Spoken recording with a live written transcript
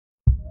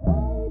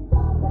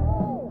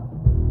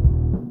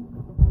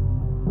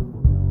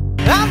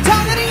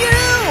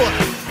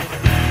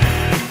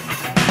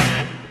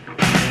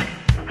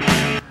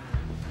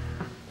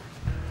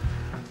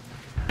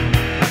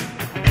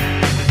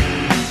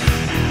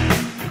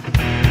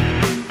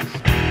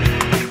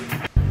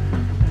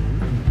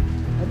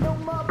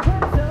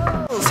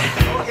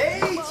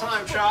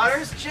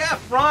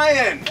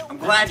Ryan! I'm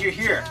glad you're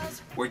here.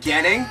 We're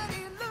getting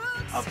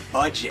a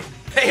budget.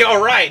 Hey,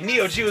 alright,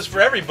 Neo Geo is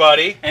for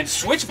everybody. And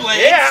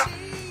switchblades! Yeah!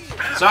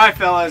 Sorry,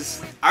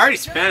 fellas. I already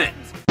spent it.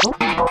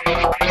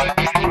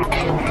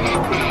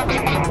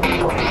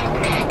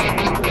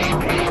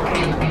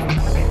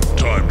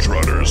 Time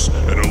Trotters,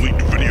 an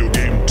elite video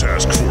game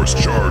task force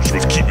charged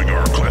with keeping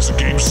our classic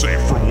games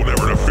safe from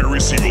whatever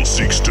nefarious evil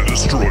seeks to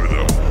destroy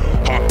them.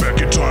 Hop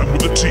back in time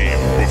with the team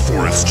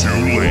before it's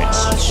too late.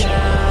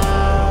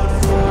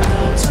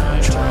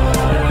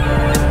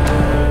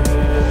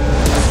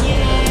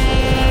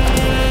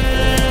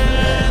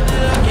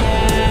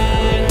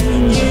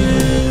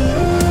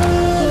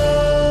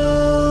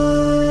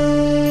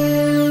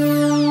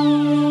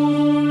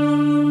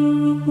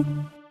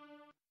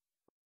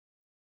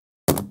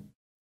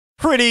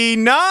 Pretty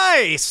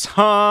nice,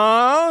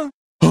 huh?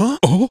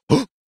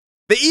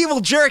 The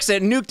evil jerks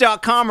at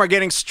nuke.com are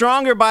getting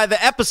stronger by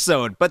the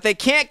episode, but they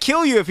can't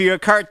kill you if you're a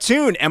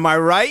cartoon, am I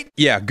right?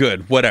 Yeah,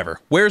 good, whatever.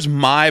 Where's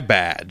my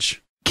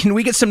badge? Can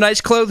we get some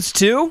nice clothes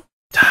too?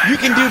 You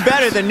can do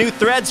better than new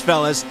threads,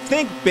 fellas.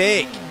 Think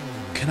big.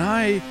 Can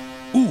I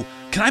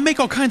make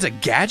all kinds of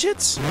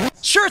gadgets?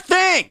 Sure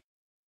thing!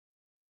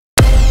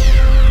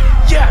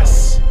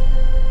 Yes!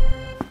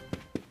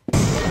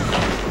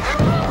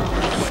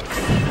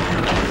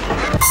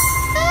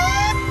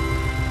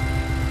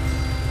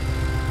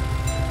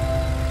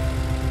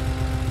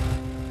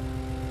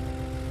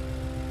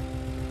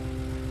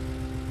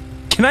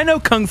 Can I know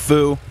Kung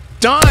Fu?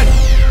 Done!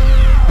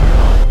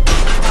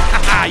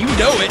 Haha, you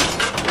know it!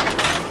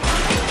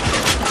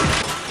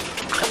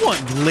 I want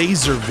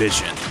laser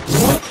vision.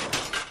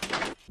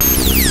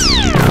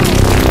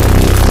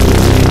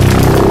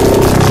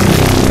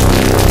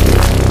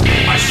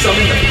 I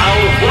summon the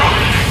power of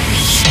rock!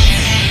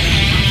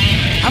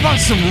 How about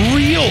some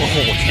real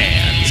Hulk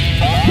hands?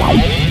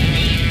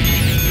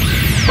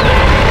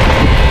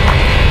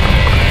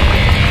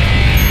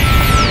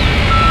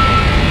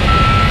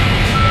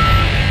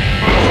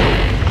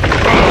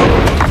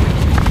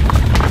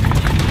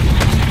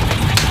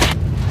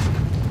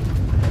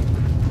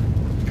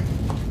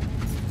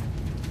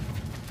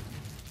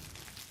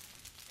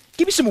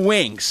 Give me some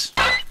wings.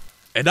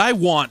 And I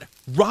want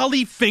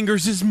Raleigh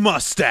Fingers'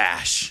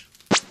 mustache.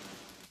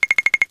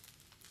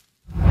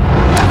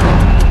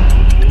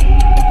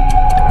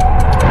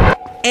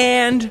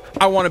 And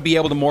I want to be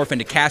able to morph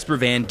into Casper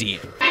Van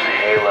Dien.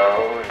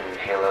 Halo and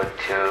Halo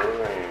 2,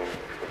 and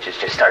which is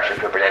just Starship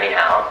Troopers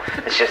anyhow.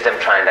 It's just them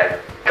trying to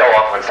go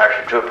off on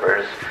Starship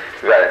Troopers.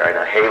 We got it right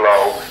now.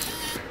 Halo.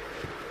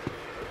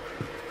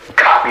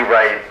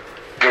 Copyright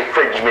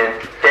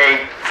infringement.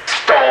 They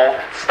stole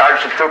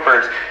Starship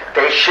Troopers.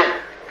 They should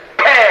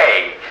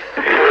pay.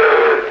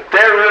 They're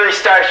really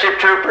Starship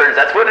Troopers.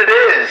 That's what it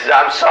is.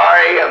 I'm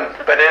sorry,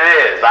 but it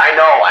is. I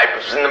know. I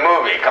was in the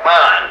movie. Come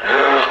on.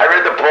 I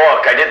read the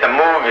book. I did the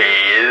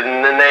movie.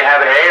 And then they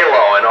have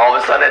Halo, and all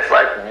of a sudden it's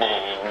like,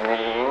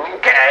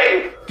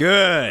 okay.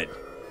 Good.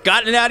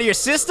 Gotten it out of your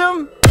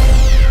system?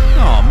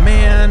 Oh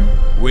man.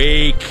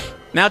 Weak.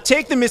 Now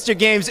take the Mr.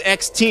 Games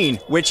X-Teen,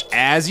 which,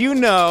 as you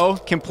know,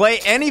 can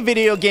play any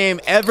video game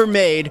ever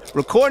made,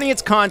 recording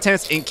its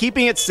contents and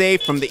keeping it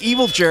safe from the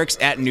evil jerks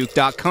at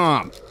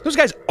nuke.com. Those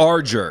guys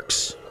are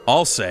jerks.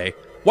 I'll say,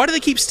 why do they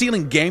keep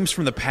stealing games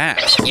from the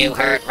past? You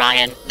heard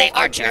Ryan. They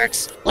are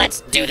jerks. Let's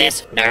do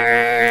this,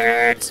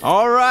 nerds.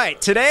 Alright,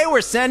 today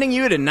we're sending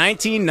you to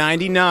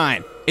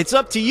 1999. It's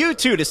up to you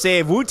two to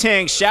save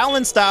Wu-Tang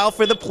Shaolin style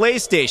for the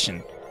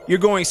PlayStation. You're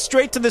going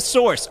straight to the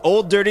source,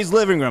 Old Dirty's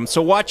living room,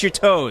 so watch your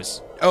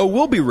toes. Oh,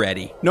 we'll be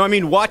ready. No, I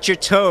mean watch your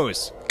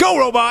toes. Go,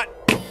 robot!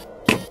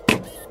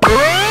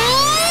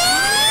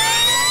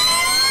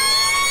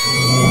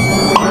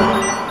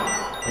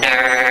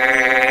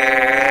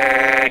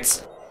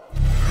 Nerds.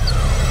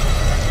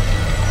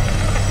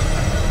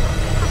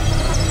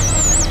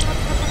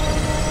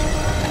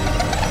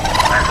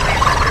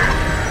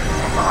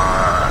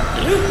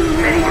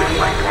 Many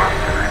reflect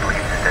ones, and I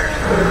believe that there's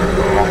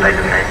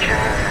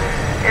multi-dimensions,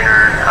 inner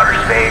and outer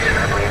space, and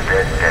I believe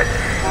that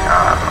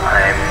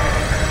I'm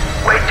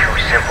way too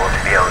simple to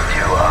be able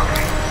to,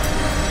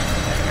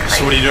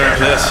 So what are you doing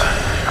after this?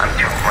 I'm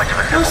too much of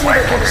a I was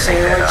simple thinking a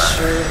sandwich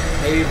or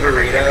maybe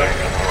burrito.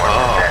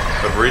 Oh,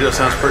 the burrito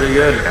sounds pretty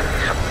good.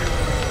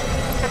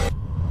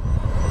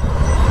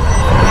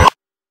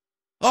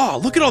 Oh,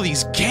 look at all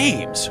these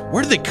games.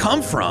 Where do they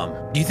come from?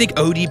 Do you think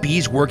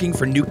ODB's working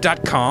for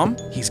nuke.com?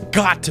 He's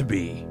got to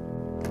be.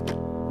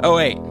 Oh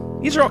wait,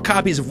 these are all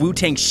copies of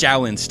Wu-Tang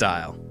Shaolin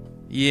style.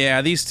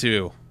 Yeah, these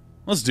two.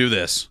 Let's do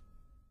this.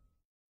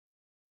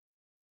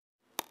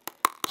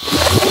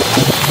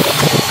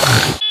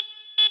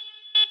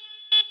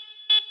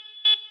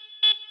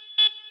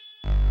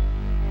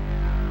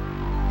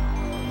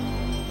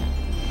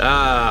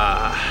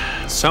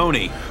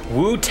 Sony.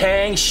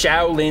 Wu-Tang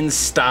Shaolin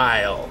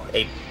style,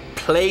 a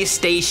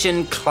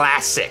PlayStation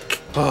classic.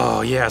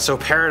 Oh yeah, so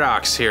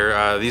Paradox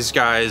here. These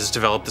guys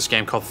developed this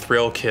game called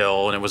Thrill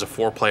Kill, and it was a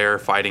 4-player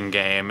fighting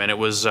game, and it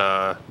was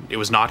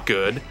not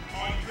good.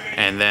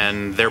 And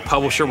then their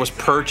publisher was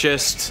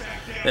purchased,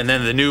 And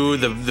then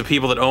the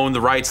people that owned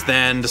the rights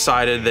then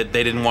decided that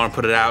they didn't want to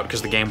put it out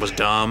because the game was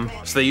dumb.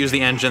 So they used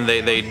the engine.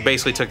 They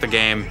basically took the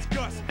game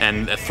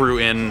and threw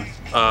in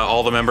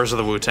all the members of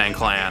the Wu-Tang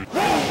Clan.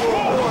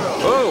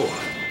 Oh!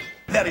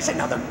 There is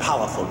another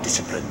powerful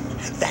discipline,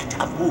 that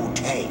of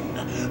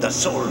Wu-Tang. The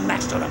sole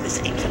master of this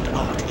ancient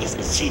art is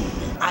Sin.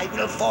 I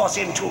will force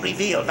him to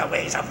reveal the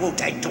ways of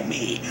Wu-Tang to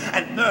me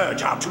and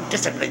merge our two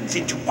disciplines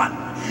into one,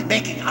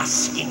 making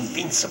us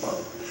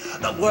invincible.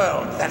 The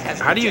world that has...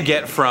 How do you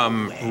get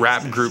from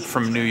rap group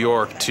from New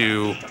York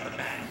to,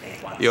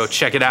 yo,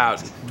 check it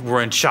out,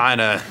 we're in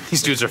China,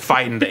 these dudes are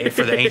fighting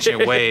for the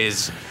ancient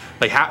ways?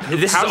 Like how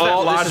does that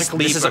logic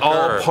leap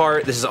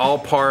occur? This is all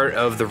part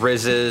of the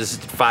RZA's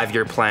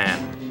 5-year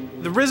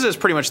plan. The RZA is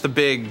pretty much the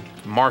big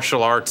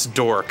martial arts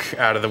dork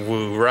out of the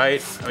Wu,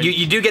 right?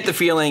 You do get the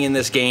feeling in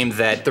this game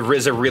that the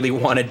RZA really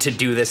wanted to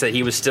do this, that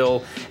he was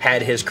still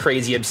had his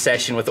crazy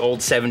obsession with old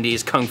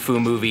 70s kung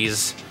fu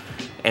movies,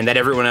 and that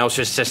everyone else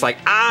was just like,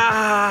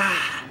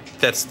 ah.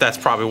 That's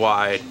probably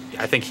why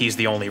I think he's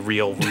the only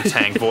real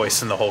Wu-Tang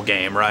voice in the whole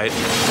game, right?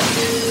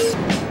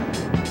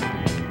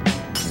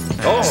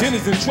 Oh. Sin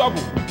is in trouble.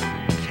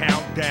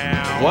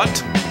 Countdown. What?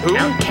 Who?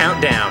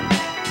 Countdown.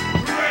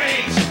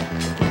 Raise,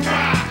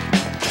 rock,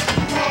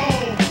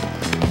 roll,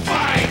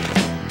 fight,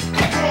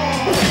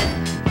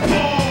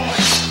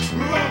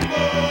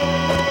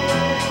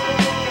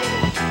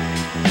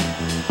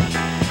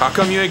 How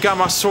come you ain't got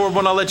my sword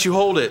when I let you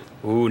hold it?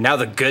 Ooh, now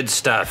the good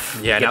stuff.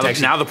 Yeah,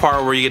 now the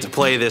part where you get to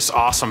play this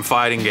awesome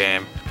fighting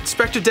game.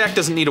 Inspector Deck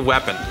doesn't need a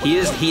weapon. He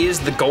is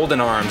the Golden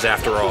Arms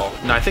after all.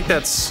 No, I think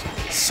that's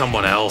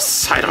someone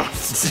else. I don't.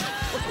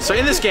 So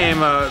in this game,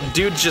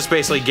 dudes just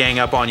basically gang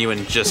up on you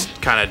and just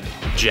kind of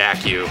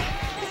jack you.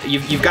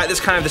 You've got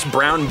this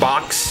brown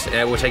box,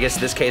 which I guess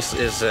in this case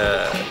is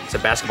it's a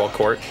basketball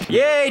court.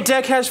 Yay!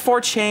 Deck has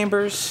 4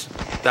 chambers.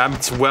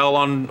 That's well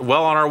on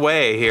our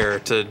way here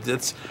to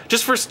it's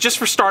just for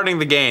starting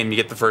the game. You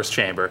get the first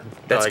chamber.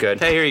 That's good.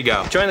 Hey, here you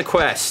go. Join the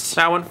quest.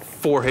 That one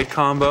 4-hit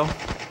combo.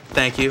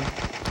 Thank you.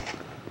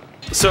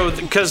 So,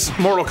 because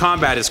Mortal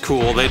Kombat is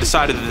cool, they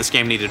decided that this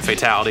game needed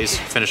fatalities,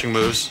 finishing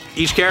moves.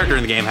 Each character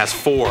in the game has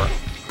 4,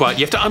 but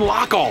you have to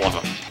unlock all of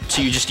them.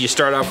 So you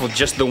start off with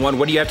just the one.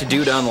 What do you have to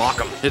do to unlock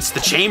them? It's the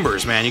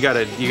chambers, man. You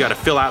gotta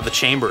fill out the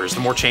chambers.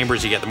 The more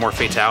chambers you get, the more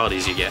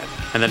fatalities you get.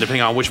 And then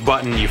depending on which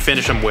button you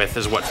finish them with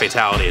is what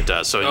fatality it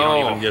does. So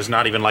there's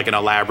not even like an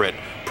elaborate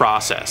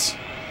process.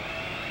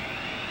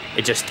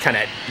 It just kind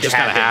of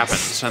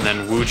happens. And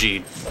then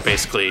Wuji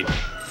basically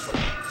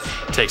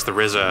takes the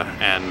RZA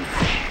and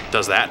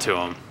does that to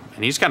him,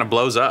 and he just kind of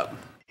blows up.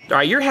 All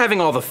right, you're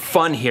having all the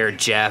fun here,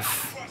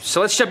 Jeff.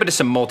 So let's jump into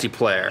some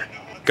multiplayer.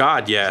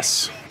 God,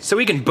 yes. So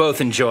we can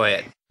both enjoy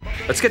it.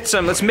 Let's mix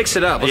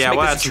it up. Let's make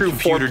this a true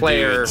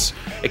 4-player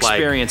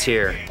experience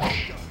here.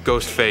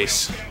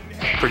 Ghostface,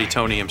 Pretty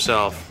Tony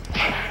himself.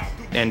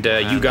 And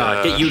get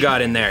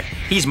You-God in there.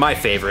 He's my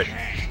favorite.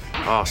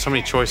 Oh, so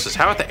many choices.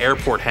 How about the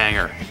airport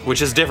hangar,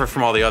 which is different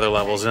from all the other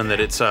levels in that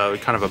it's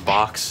kind of a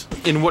box.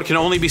 In what can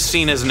only be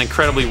seen as an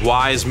incredibly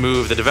wise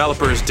move, the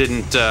developers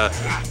didn't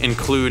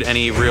include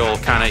any real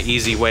kind of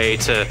easy way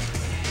to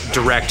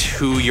direct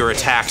who your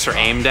attacks are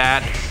aimed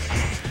at.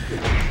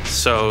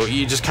 So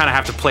you just kind of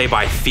have to play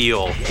by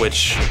feel,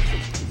 which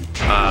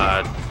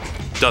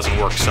doesn't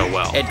work so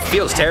well. It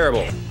feels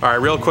terrible. All right,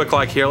 real quick,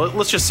 like here,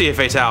 let's just see a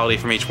fatality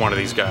from each one of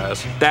these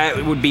guys.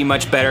 That would be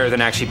much better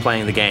than actually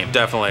playing the game.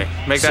 Definitely.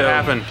 Make that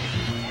happen.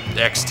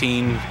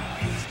 X-Teen,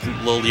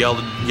 little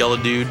yellow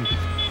dude.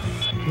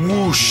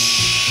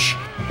 Whoosh.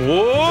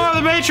 Whoa,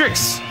 the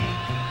Matrix.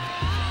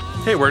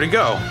 Hey, where'd he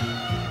go?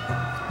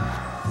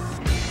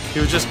 He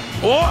was just,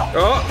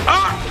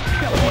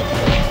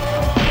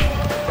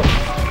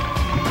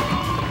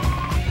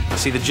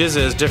 See, the Jizza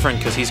is different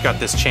because he's got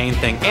this chain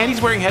thing, and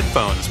he's wearing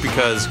headphones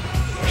because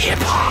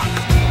hip-hop.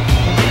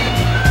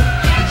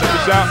 Check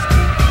this out.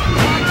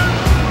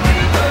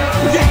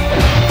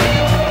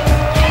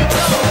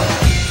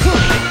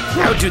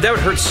 Oh, dude, that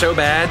would hurt so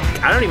bad.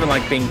 I don't even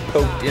like being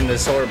poked in the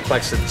solar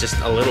plexus just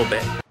a little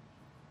bit.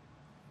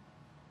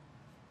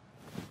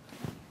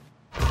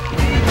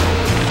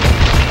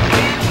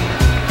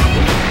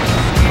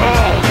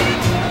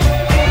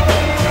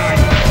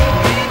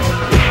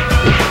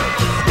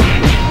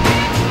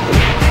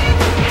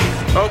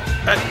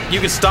 You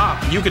can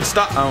stop. You can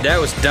stop. Oh. That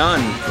was done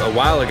a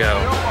while ago.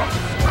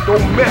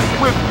 Don't mess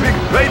with big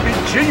baby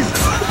Jesus.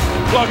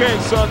 Plug in,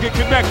 son. Get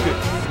connected.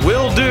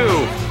 Will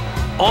do.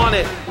 On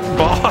it,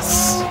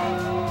 boss.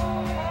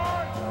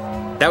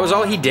 That was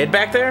all he did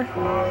back there?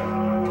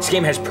 This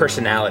game has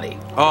personality.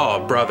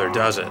 Oh, brother,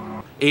 does it.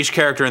 Each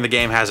character in the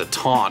game has a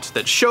taunt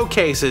that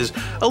showcases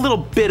a little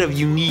bit of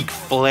unique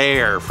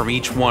flair from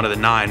each one of the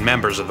 9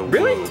 members of the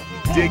Really? Wu.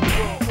 Dig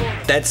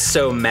it. That's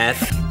so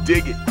meth.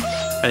 Dig it.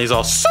 And he's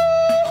all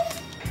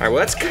All right, well,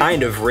 that's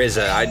kind of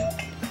RZA. I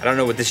don't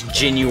know what this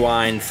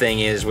genuine thing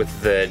is with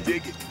the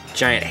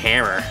giant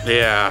hammer.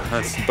 Yeah,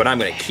 but I'm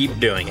gonna keep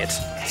doing it.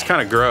 It's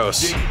kind of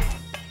gross.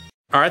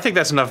 All right, I think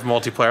that's enough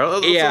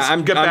multiplayer. Let's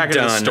I'm get back into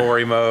done. the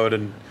story mode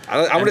and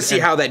I want to see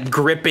how that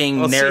gripping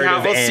narrative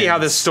ends. Let's see how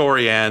this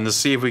story ends.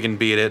 See if we can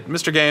beat it.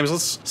 Mr. Games,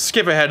 let's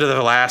skip ahead to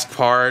the last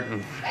part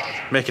and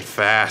make it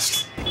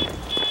fast.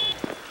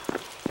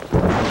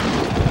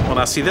 Well,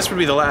 now see, this would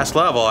be the last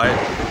level.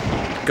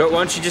 Why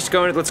don't you just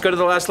go? Let's go to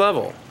the last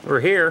level. We're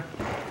here.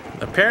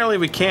 Apparently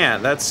we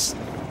can't. That's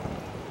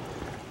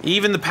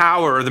even the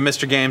power of the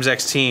Mr. Games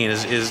X-Teen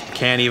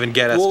can't even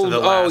get us to the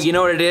last. Oh, you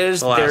know what it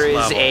is? There is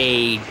level.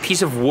 A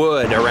piece of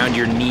wood around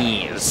your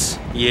knees.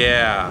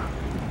 Yeah.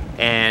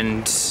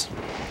 And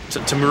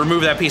to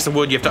remove that piece of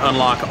wood, you have to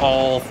unlock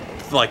all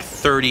like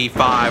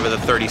 35 of the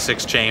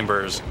 36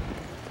 chambers.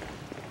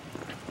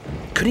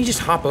 Couldn't he just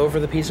hop over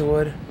the piece of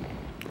wood?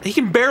 He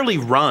can barely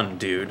run,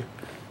 dude.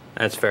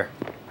 That's fair.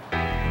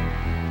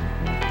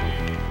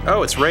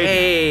 Oh, it's Raiden.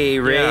 Hey,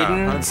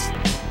 Raiden.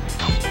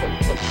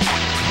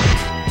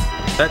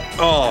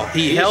 Yeah,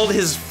 he held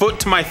his foot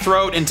to my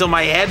throat until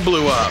my head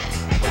blew up.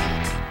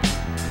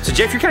 So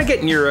Jeff, you're kind of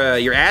getting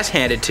your ass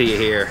handed to you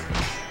here.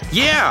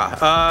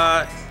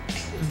 Yeah,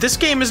 this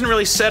game isn't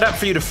really set up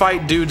for you to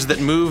fight dudes that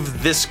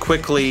move this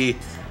quickly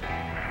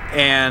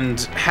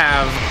and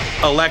have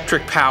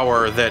electric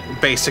power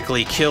that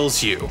basically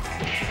kills you.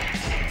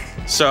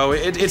 So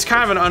it's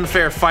kind of an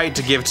unfair fight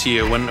to give to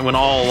you when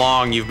all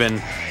along you've been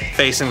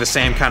facing the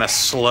same kind of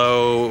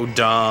slow,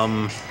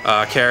 dumb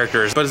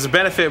characters. But as a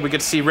benefit, we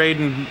get to see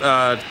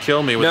Raiden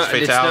kill me with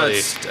his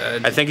fatality.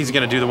 I think he's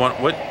gonna do the one.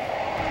 What?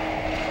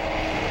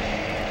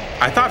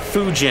 I thought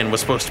Fujin was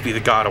supposed to be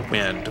the god of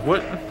wind.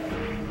 What?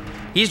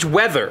 He's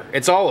weather.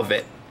 It's all of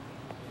it.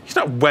 He's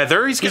not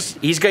weather. He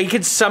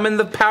can summon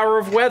the power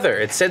of weather.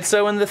 It said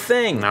so in the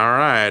thing. All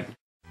right.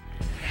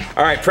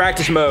 All right,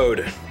 practice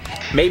mode.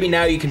 Maybe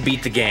now you can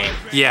beat the game.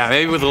 Yeah,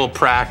 maybe with a little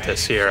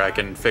practice here, I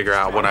can figure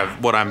out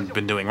what I've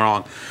been doing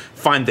wrong.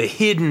 Find the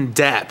hidden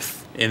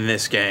depth in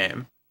this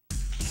game.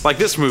 Like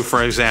this move,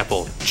 for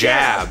example,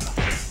 jab.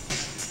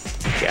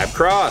 Jab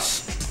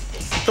cross.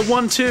 The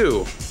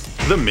 1-2.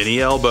 The mini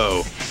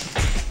elbow.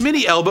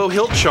 Mini elbow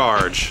hilt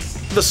charge.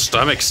 The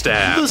stomach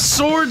stab. The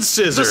sword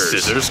scissors. The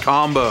scissors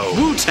combo.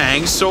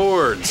 Wu-Tang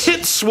swords.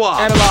 Hit swap.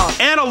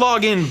 Analog.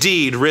 Analog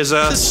indeed,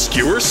 RZA. The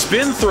skewer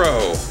spin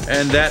throw.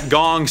 And that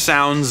gong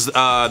sounds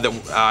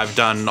that I've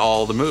done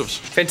all the moves.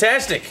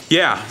 Fantastic.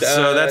 Yeah,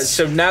 so that's...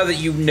 So now that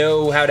you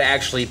know how to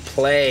actually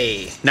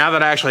play... Now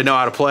that I actually know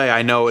how to play,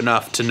 I know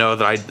enough to know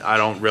that I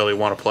don't really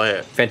want to play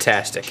it.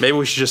 Fantastic. Maybe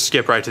we should just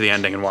skip right to the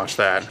ending and watch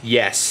that.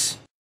 Yes.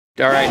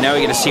 All right, now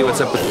we get to see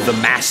what's up with the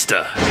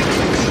Master.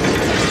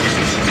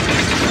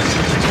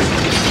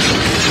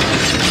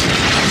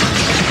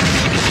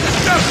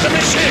 The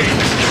machine!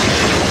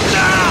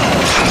 Now!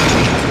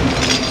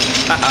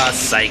 Haha,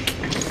 psych.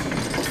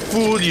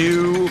 Fool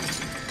you.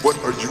 What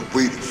are you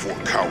waiting for,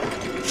 coward?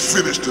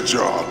 Finish the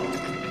job.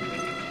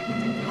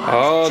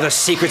 Oh, the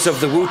secrets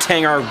of the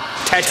Wu-Tang are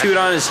tattooed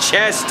on his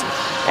chest.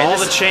 And all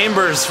the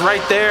chambers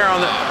right there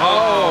on the...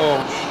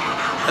 Oh.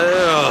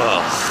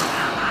 Ugh.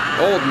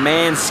 Old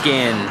man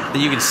skin. That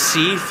you can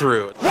see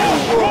through.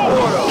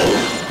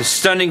 The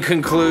stunning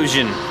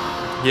conclusion.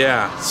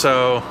 Yeah,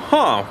 so...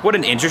 Huh, what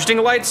an interesting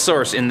light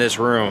source in this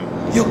room.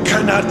 You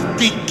cannot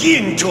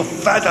begin to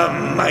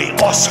fathom my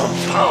awesome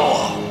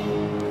power.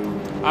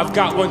 I've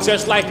got one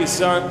just like it,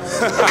 son.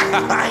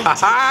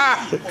 Snaps!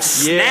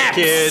 Yeah,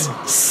 kid.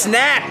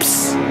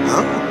 Snaps!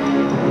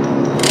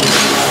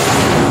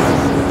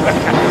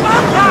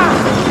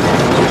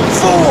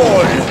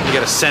 Fool! You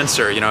got a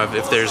sensor, you know,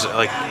 if there's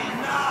like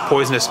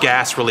poisonous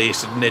gas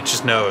released, and it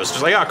just knows.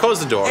 Just like, close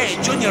the door.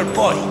 Hey, junior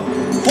boy,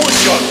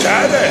 who's your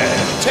daddy?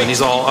 And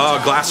he's all,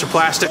 glass or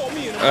plastic.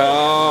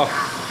 Oh.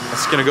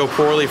 That's gonna go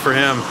poorly for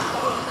him.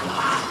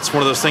 It's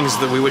one of those things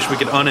that we wish we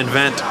could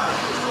uninvent.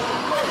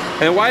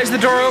 And why is the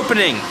door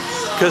opening?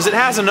 Because it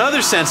has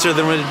another sensor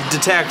that when it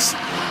detects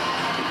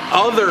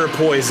other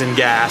poison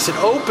gas, it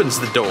opens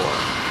the door.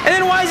 And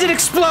then why is it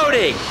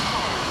exploding?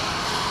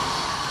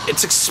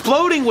 It's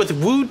exploding with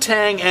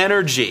Wu-Tang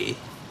energy.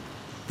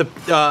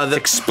 It's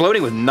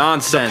exploding with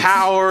nonsense. The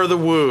power of the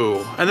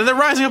Wu. And then they're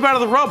rising up out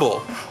of the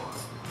rubble.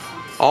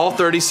 All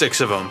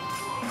 36 of them.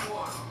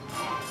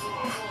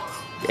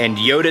 And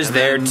Yoda's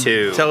there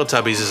too.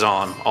 Teletubbies is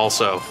on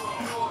also.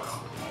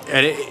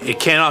 And it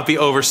cannot be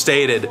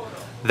overstated.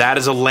 That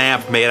is a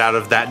lamp made out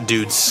of that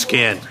dude's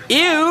skin.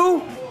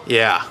 Ew!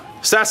 Yeah.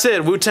 So that's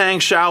it. Wu-Tang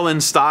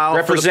Shaolin style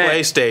Represent. for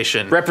the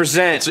PlayStation.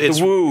 Represent It's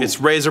the Wu.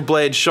 It's razor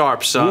blade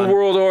sharp, son. Wu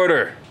World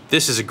Order.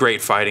 This is a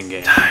great fighting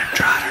game.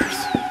 Trotters.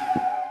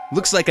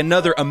 Looks like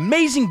another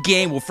amazing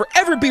game will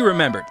forever be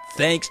remembered,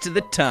 thanks to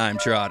the Time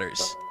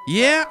Trotters.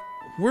 Yeah,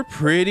 we're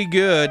pretty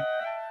good.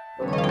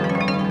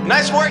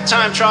 Nice work,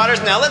 Time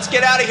Trotters. Now let's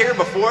get out of here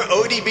before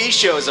ODB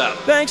shows up.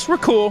 Thanks, we're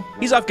cool.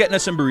 He's off getting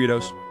us some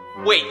burritos.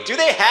 Wait, do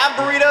they have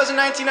burritos in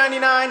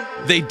 1999?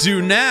 They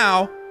do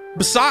now.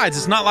 Besides,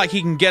 it's not like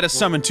he can get us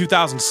some in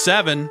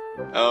 2007.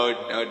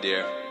 Oh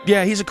dear.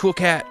 Yeah, he's a cool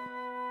cat.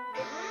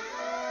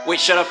 Wait,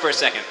 shut up for a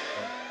second.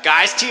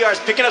 Guys, TR's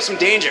picking up some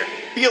danger.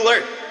 Be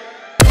alert.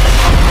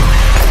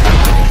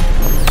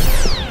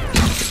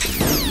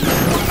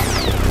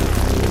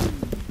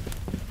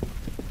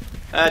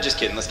 Just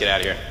kidding. Let's get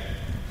out of here.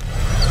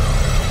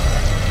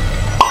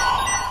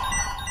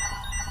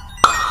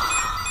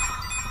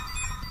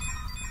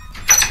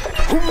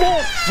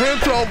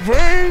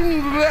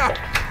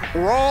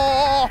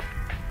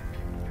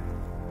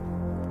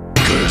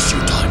 Curse you,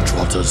 Time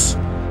Trotters.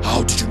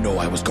 How did you know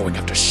I was going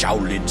after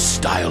Shaolin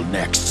style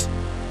next?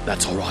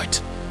 That's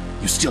alright.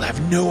 You still have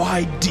no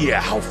idea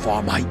how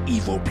far my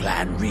evil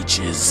plan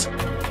reaches.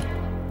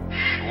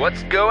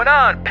 What's going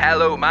on,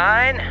 pal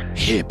mine?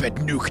 Hip at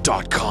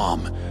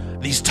nuke.com.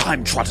 These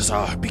Time Trotters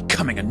are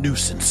becoming a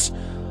nuisance.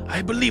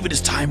 I believe it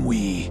is time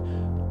we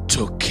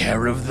took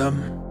care of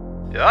them.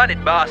 On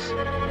it, boss.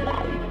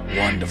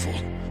 Wonderful.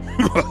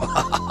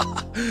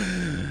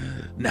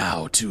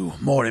 Now to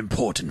more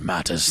important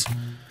matters.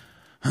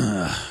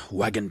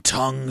 Wagon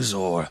tongues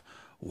or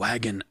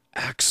wagon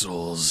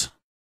axles?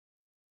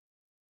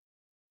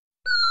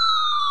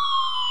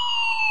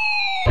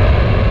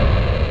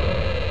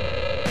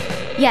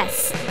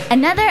 Yes,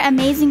 another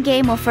amazing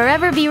game will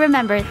forever be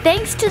remembered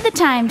thanks to the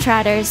Time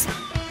Trotters.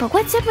 But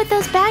what's up with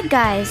those bad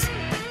guys?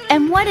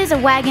 And what is a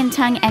wagon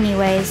tongue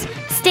anyways?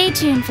 Stay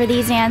tuned for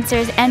these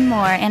answers and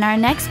more in our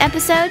next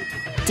episode,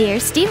 Dear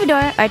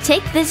Stevedore, or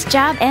Take This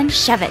Job and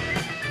Shove It,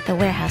 the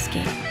warehouse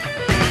game.